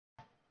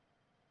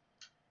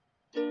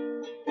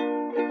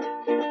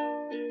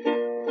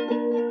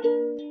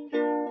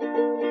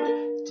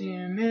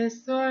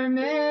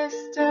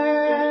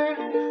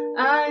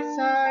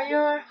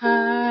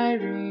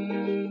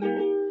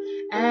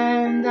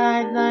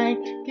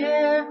like to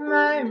give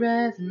my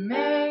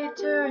resume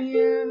to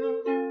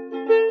you.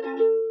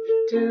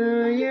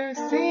 Do you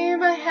see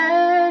my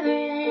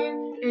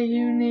heading? It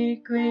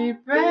uniquely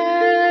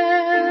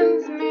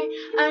brands me.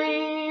 I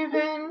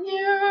even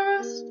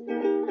used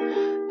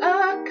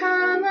a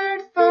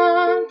colored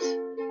font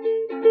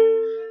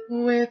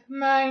with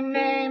my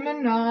name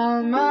and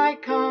all my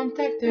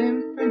contact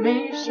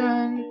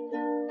information.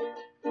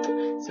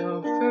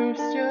 So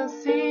first you'll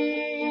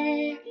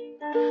see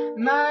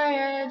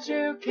my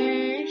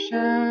education.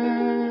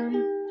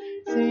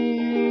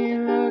 See,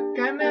 look,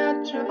 I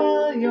match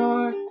all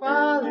your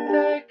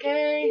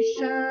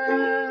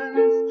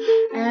qualifications,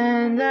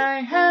 and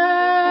I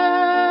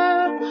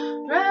have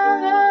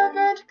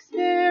relevant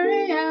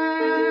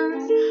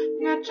experience,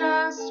 not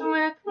just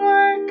with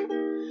work,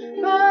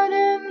 but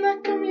in the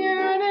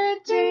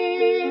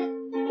community,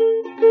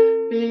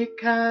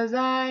 because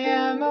I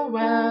am a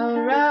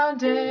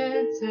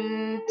well-rounded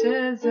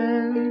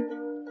citizen.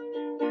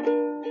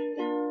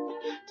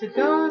 To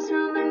those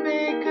whom it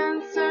may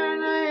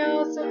concern, I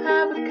also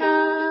have a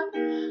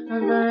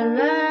cover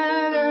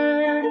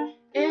letter.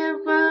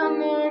 It will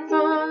more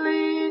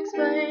fully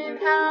explain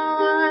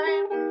how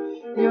I'm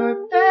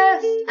your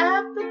best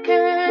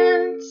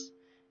applicant.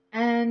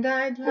 And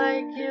I'd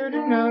like you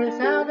to notice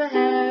how the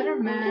header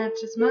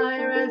matches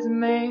my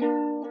resume.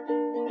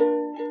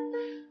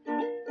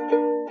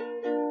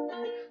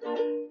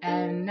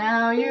 And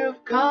now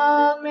you've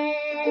called me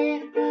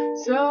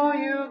so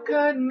you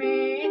could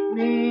meet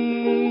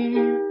me.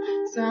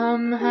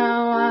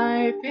 Somehow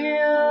I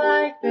feel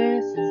like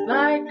this is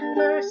like a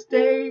first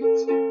date.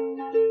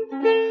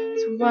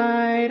 So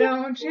why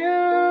don't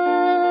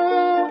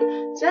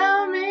you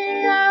tell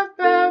me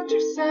about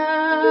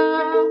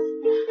yourself?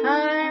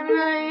 I'm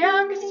the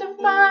youngest of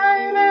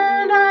 5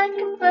 and I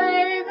can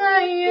play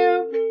the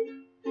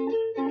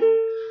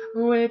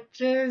uke,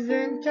 which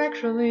isn't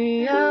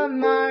actually a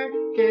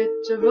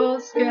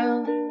marketable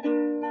skill.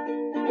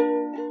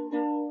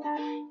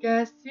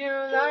 Guess you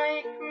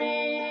like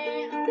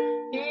me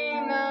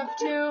enough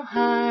to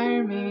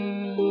hire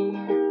me,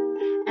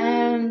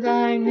 and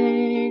I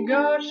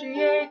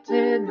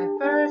negotiated my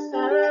first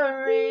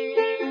salary.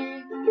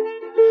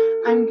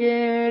 I'm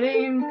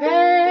getting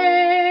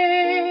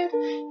paid,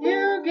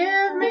 you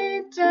give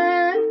me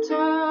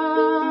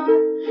dental.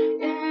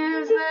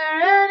 Is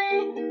there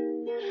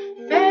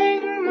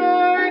anything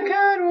more I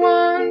could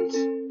want?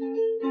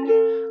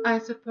 I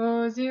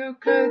suppose you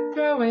could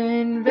throw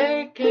in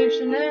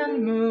vacation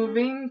and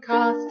moving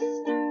costs.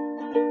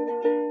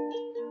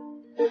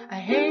 I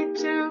hate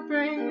to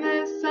bring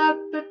this up,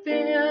 but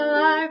feel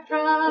I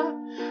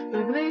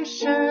probably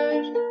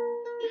should.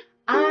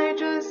 I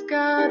just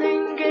got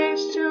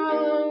engaged to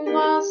a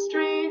Wall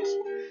Street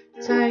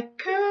tycoon.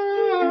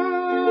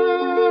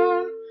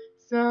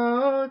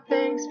 So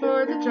thanks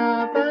for the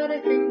job, but I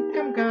think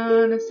I'm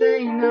gonna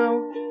say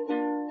no.